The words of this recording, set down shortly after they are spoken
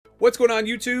What's going on,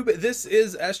 YouTube? This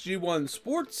is SG1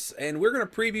 Sports, and we're going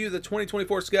to preview the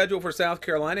 2024 schedule for South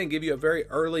Carolina and give you a very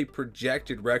early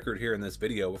projected record here in this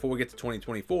video. Before we get to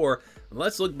 2024,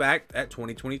 let's look back at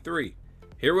 2023.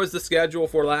 Here was the schedule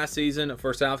for last season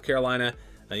for South Carolina.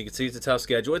 You can see it's a tough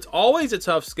schedule. It's always a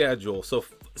tough schedule. So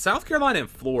South Carolina and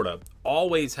Florida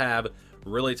always have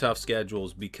really tough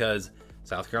schedules because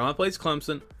South Carolina plays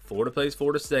Clemson, Florida plays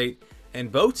Florida State, and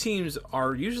both teams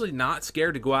are usually not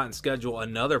scared to go out and schedule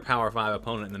another Power 5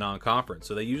 opponent in the non-conference.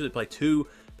 So they usually play two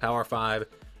Power 5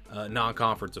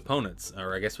 non-conference opponents,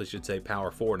 or I guess we should say Power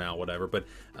 4 now, whatever. But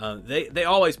they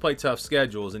always play tough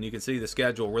schedules, and you can see the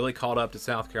schedule really caught up to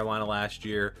South Carolina last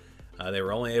year. They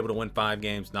were only able to win 5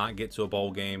 games, not get to a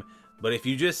bowl game. But if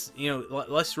you just,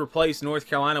 let's replace North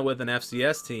Carolina with an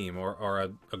FCS team or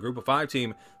a group of 5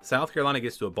 team, South Carolina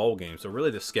gets to a bowl game. So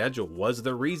really the schedule was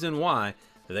the reason why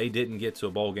they didn't get to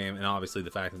a bowl game, and obviously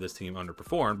the fact that this team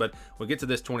underperformed. But we'll get to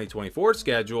this 2024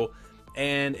 schedule,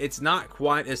 and it's not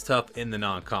quite as tough in the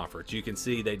non-conference. You can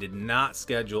see they did not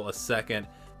schedule a second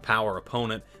power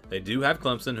opponent. They do have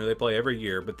Clemson, who they play every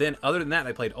year, but then other than that,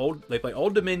 they play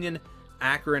Old Dominion,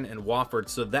 Akron, and Wofford.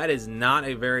 So that is not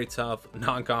a very tough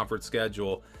non-conference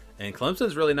schedule, and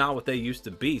Clemson's really not what they used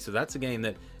to be. So that's a game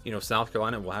that South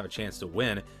Carolina will have a chance to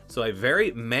win. So a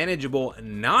very manageable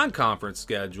non-conference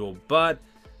schedule, but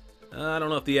I don't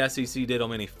know if the SEC did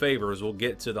them any favors. We'll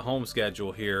get to the home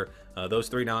schedule here. Those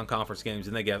 3 non-conference games,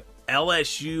 and they get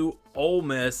LSU, Ole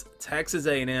Miss, Texas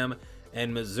A&M,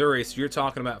 and Missouri. So you're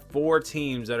talking about 4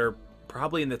 teams that are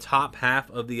probably in the top half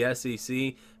of the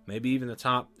SEC, maybe even the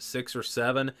top 6 or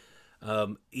 7.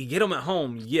 You get them at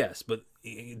home, yes, but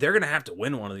they're going to have to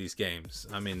win one of these games.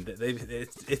 I mean,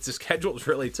 the schedule is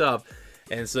really tough.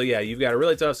 And so, yeah, you've got a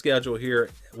really tough schedule here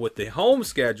with the home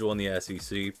schedule in the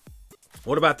SEC.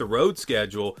 What about the road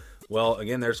schedule? Well,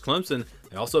 again, there's Clemson.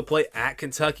 They also play at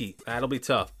Kentucky. That'll be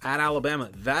tough. At Alabama.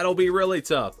 That'll be really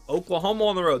tough. Oklahoma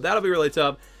on the road. That'll be really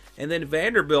tough. And then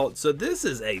Vanderbilt. So this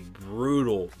is a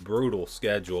brutal, brutal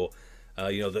schedule.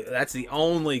 That's the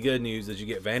only good news is you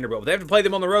get Vanderbilt. But they have to play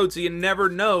them on the road, so you never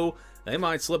know. They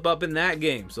might slip up in that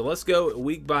game. So let's go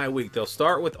week by week. They'll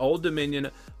start with Old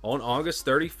Dominion on August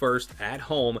 31st at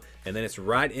home, and then it's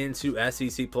right into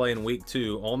SEC play in week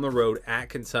 2 on the road at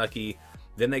Kentucky.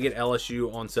 Then they get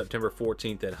LSU on September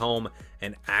 14th at home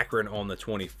and Akron on the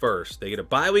 21st. They get a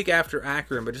bye week after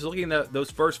Akron, but just looking at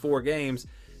those first 4 games,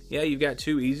 yeah, you've got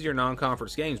 2 easier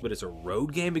non-conference games, but it's a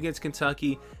road game against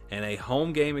Kentucky and a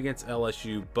home game against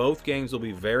LSU. Both games will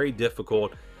be very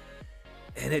difficult,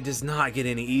 and it does not get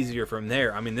any easier from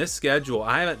there. I mean, this schedule,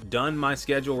 I haven't done my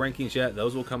schedule rankings yet.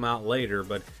 Those will come out later,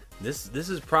 but this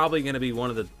is probably going to be one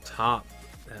of the top,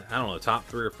 I don't know, top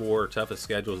 3 or 4 toughest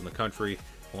schedules in the country.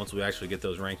 Once we actually get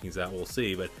those rankings out, we'll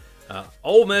see. But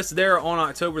Ole Miss there on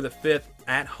October the 5th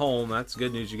at home. That's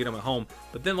good news. You get them at home.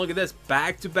 But then look at this.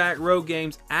 Back-to-back road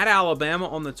games at Alabama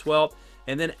on the 12th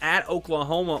and then at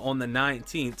Oklahoma on the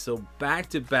 19th. So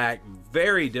back-to-back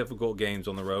very difficult games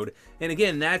on the road. And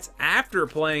again, that's after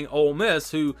playing Ole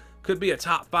Miss, who could be a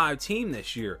top 5 team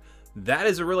this year. That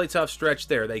is a really tough stretch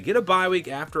there. They get a bye week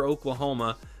after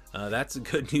Oklahoma. That's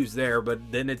good news there,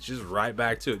 but then it's just right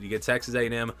back to it. You get Texas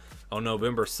A&M on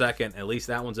November 2nd. At least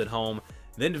that one's at home.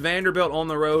 Then Vanderbilt on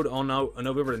the road on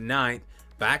November 9th.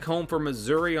 Back home for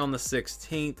Missouri on the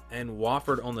 16th and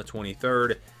Wofford on the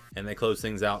 23rd. And they close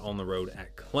things out on the road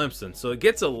at Clemson. So it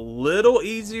gets a little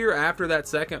easier after that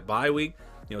second bye week.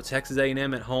 Texas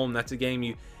A&M at home, that's a game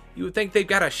you would think they've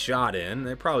got a shot in.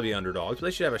 They'd probably be underdogs, but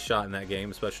they should have a shot in that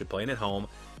game, especially playing at home.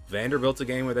 Vanderbilt's a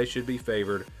game where they should be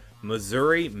favored.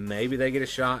 Missouri, maybe they get a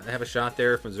shot. They have a shot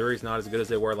there if Missouri's not as good as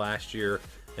they were last year.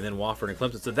 And then Wofford and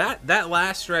Clemson. So that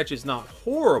last stretch is not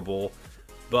horrible,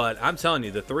 but I'm telling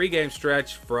you, the 3-game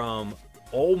stretch from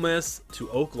Ole Miss to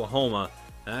Oklahoma,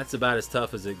 that's about as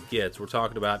tough as it gets. We're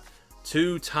talking about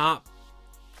 2 top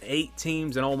 8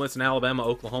 teams in Ole Miss and Alabama.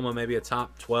 Oklahoma maybe a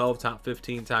top 12, top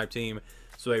 15 type team.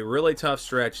 So a really tough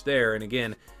stretch there. And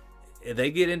again,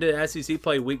 they get into SEC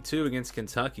play week 2 against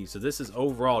Kentucky. So this is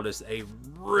overall just a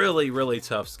really, really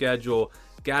tough schedule.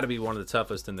 Got to be one of the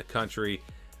toughest in the country.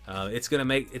 It's gonna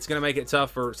make it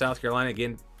tough for South Carolina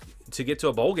again to get to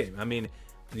a bowl game. I mean,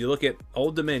 you look at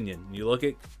Old Dominion, you look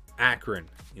at Akron,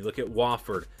 you look at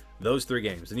Wofford, those 3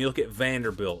 games, and you look at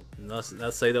Vanderbilt. And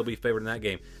let's say they'll be favored in that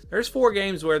game. There's 4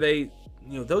 games where they,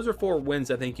 those are 4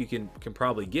 wins I think you can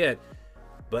probably get.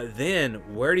 But then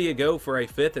where do you go for a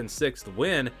 5th and 6th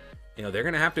win? They're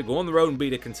going to have to go on the road and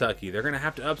beat a Kentucky. They're going to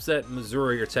have to upset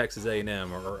Missouri or Texas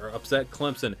A&M or upset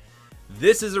Clemson.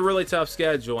 This is a really tough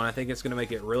schedule, and I think it's going to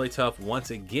make it really tough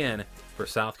once again for for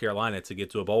South Carolina to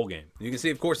get to a bowl game. You can see,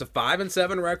 of course, a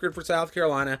 5-7 record for South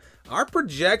Carolina. Our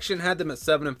projection had them at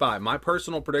 7-5. My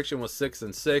personal prediction was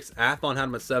 6-6. Athlon had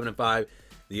them at 7-5.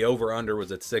 The over/under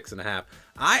was at 6.5.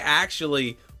 I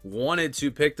actually wanted to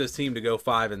pick this team to go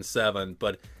 5-7,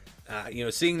 but you know,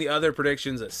 seeing the other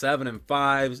predictions at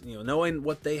 7-5, you know, knowing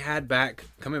what they had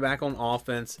coming back on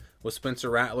offense with Spencer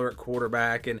Rattler at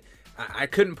quarterback, and I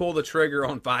couldn't pull the trigger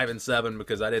on 5-7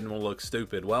 because I didn't want to look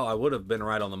stupid. Well, I would have been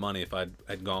right on the money if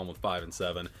I'd gone with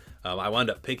 5-7. I wound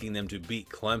up picking them to beat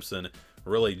Clemson,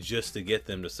 really just to get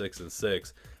them to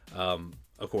 6-6.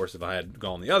 Of course, if I had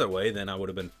gone the other way, then I would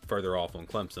have been further off on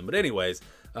Clemson. But anyways,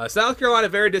 South Carolina,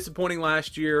 very disappointing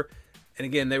last year. And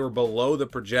again, they were below the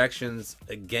projections,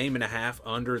 a game and a half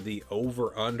under the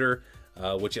over/under,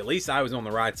 which at least I was on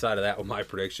the right side of that with my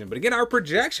prediction. But again, our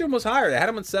projection was higher. They had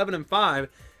them at 7-5,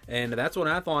 and that's what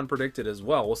Athlon predicted as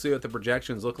well. We'll see what the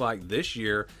projections look like this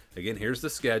year. Again, here's the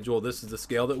schedule. This is the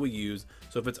scale that we use.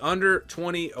 So if it's under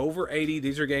 20, over 80,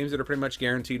 these are games that are pretty much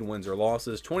guaranteed wins or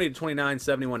losses. 20-29,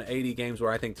 71-80, games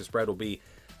where I think the spread will be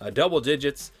double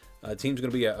digits. Team's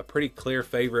going to be a pretty clear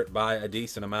favorite by a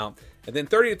decent amount. And then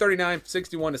 30-39,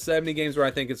 61-70, games where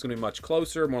I think it's going to be much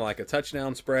closer, more like a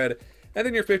touchdown spread. And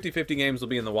then your 50-50 games will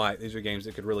be in the white. These are games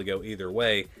that could really go either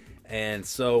way. And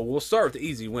so we'll start with the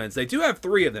easy wins. They do have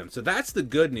 3 of them, so that's the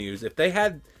good news. If they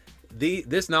had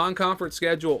this non-conference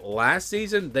schedule last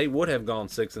season, they would have gone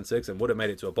 6-6 and would have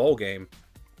made it to a bowl game.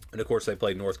 And of course, they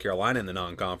played North Carolina in the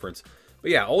non-conference.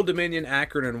 But yeah, Old Dominion,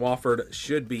 Akron, and Wofford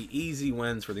should be easy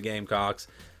wins for the Gamecocks.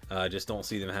 Just don't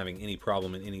see them having any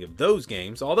problem in any of those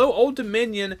games. Although Old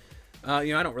Dominion,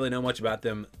 you know, I don't really know much about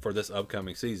them for this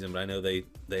upcoming season, but I know they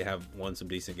have won some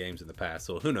decent games in the past,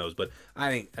 so who knows. But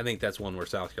I think that's one where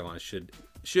South Carolina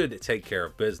should take care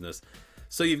of business.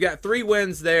 So you've got 3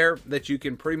 wins there that you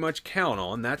can pretty much count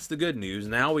on. That's the good news.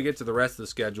 Now we get to the rest of the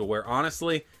schedule where,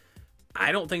 honestly,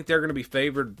 I don't think they're going to be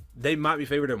favored. They might be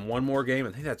favored in one more game.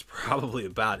 I think that's probably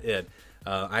about it.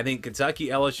 I think Kentucky,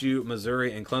 LSU,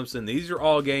 Missouri, and Clemson, these are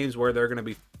all games where they're going to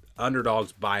be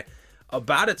underdogs by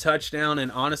about a touchdown,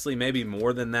 and honestly, maybe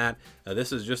more than that.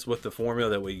 This is just with the formula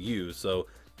that we use. So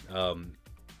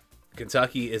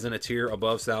Kentucky isn't a tier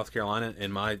above South Carolina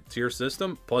in my tier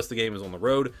system, plus the game is on the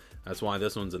road. That's why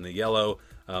this one's in the yellow.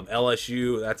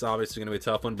 LSU, that's obviously going to be a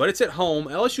tough one, but it's at home.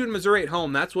 LSU and Missouri at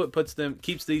home, that's what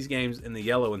keeps these games in the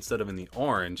yellow instead of in the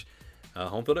orange.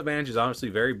 Home field advantage is obviously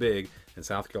very big, and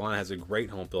South Carolina has a great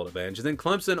home field advantage. And then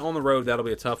Clemson on the road, that'll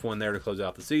be a tough one there to close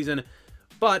out the season,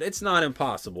 but it's not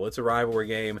impossible. It's a rivalry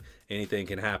game. Anything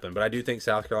can happen. But I do think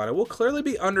South Carolina will clearly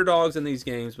be underdogs in these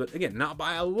games, but again, not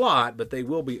by a lot, but they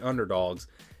will be underdogs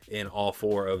in all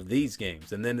 4 of these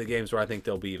games. And then the games where I think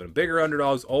they'll be even bigger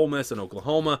underdogs, Ole Miss and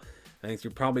Oklahoma. I think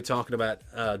you're probably talking about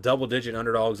double-digit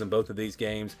underdogs in both of these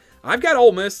games. I've got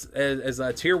Ole Miss as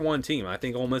a Tier 1 team. I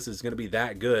think Ole Miss is going to be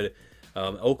that good.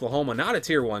 Oklahoma, not a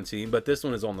Tier 1 team, but this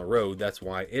one is on the road. That's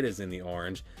why it is in the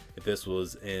orange. If this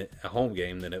was a home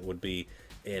game, then it would be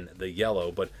in the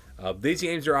yellow. But these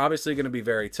games are obviously going to be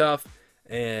very tough,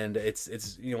 and it's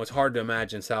you know, it's hard to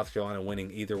imagine South Carolina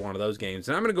winning either one of those games.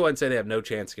 And I'm going to go ahead and say they have no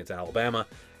chance against Alabama.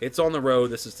 It's on the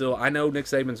road. This is still, I know Nick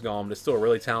Saban's gone, but it's still a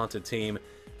really talented team.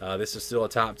 This is still a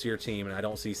top-tier team, and I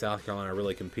don't see South Carolina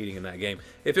really competing in that game.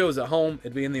 If it was at home,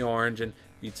 it'd be in the orange, and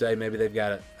you'd say maybe they've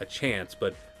got a chance,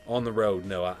 but on the road,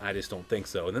 no, I just don't think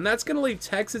so. And then that's going to leave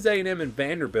Texas A&M and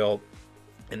Vanderbilt,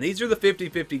 and these are the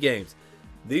 50-50 games.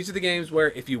 These are the games where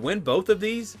if you win both of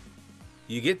these,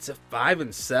 you get to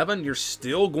 5-7, you're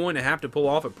still going to have to pull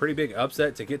off a pretty big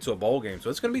upset to get to a bowl game.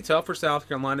 So it's going to be tough for South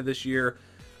Carolina this year.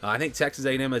 I think Texas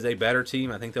A&M is a better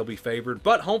team. I think they'll be favored,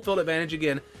 but home field advantage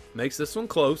again makes this one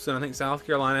close, and I think South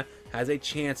Carolina has a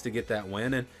chance to get that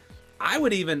win. And I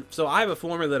would even, so I have a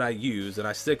formula that I use, and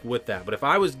I stick with that. But if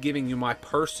I was giving you my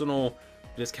personal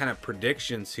just kind of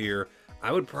predictions here,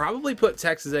 I would probably put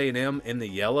Texas A&M in the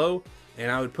yellow,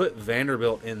 and I would put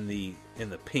Vanderbilt in the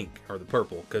pink or the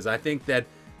purple, because I think that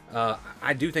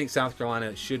I do think South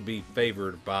Carolina should be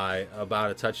favored by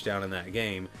about a touchdown in that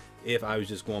game if I was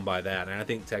just going by that. And I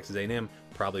think Texas A&M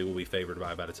probably will be favored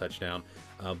by about a touchdown.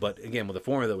 But again, with the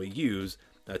formula that we use,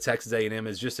 Texas A&M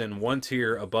is just in one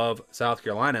tier above South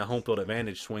Carolina. Home field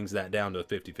advantage swings that down to a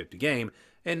 50-50 game.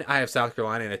 And I have South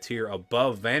Carolina in a tier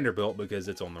above Vanderbilt because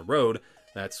it's on the road.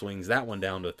 That swings that one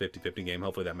down to a 50-50 game.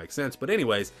 Hopefully that makes sense. But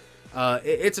anyways,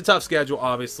 it's a tough schedule,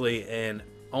 obviously, and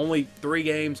only 3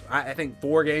 games. I think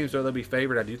 4 games where they'll be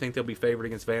favored. I do think they'll be favored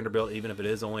against Vanderbilt, even if it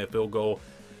is only a field goal.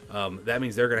 That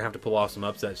means they're going to have to pull off some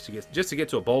upsets just to get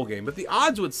to a bowl game. But the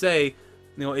odds would say,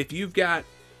 you know, if you've got,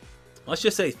 let's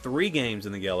just say 3 games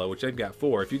in the yellow, which they've got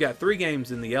 4. If you've got 3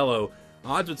 games in the yellow,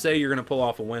 odds would say you're going to pull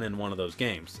off a win in one of those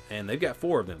games. And they've got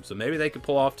 4 of them. So maybe they could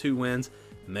pull off 2 wins.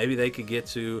 Maybe they could get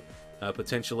to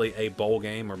potentially a bowl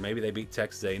game, or maybe they beat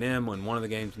Texas A&M, win one of the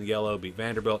games in the yellow, beat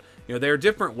Vanderbilt. You know, there are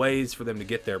different ways for them to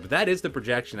get there, but that is the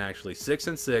projection actually,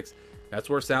 6-6. That's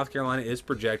where South Carolina is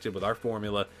projected with our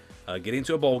formula, getting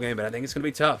to a bowl game, but I think it's going to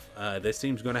be tough. This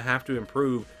team's going to have to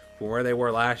improve from where they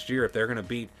were last year if they're going to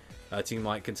beat a team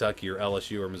like Kentucky or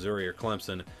LSU or Missouri or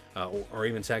Clemson or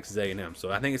even Texas A&M.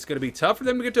 So I think it's going to be tough for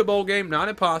them to get to a bowl game. Not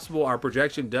impossible. Our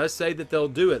projection does say that they'll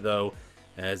do it, though,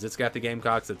 as it's got the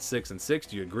Gamecocks at 6-6.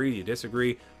 Do you agree? Do you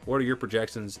disagree? What are your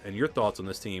projections and your thoughts on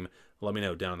this team? Let me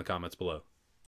know down in the comments below.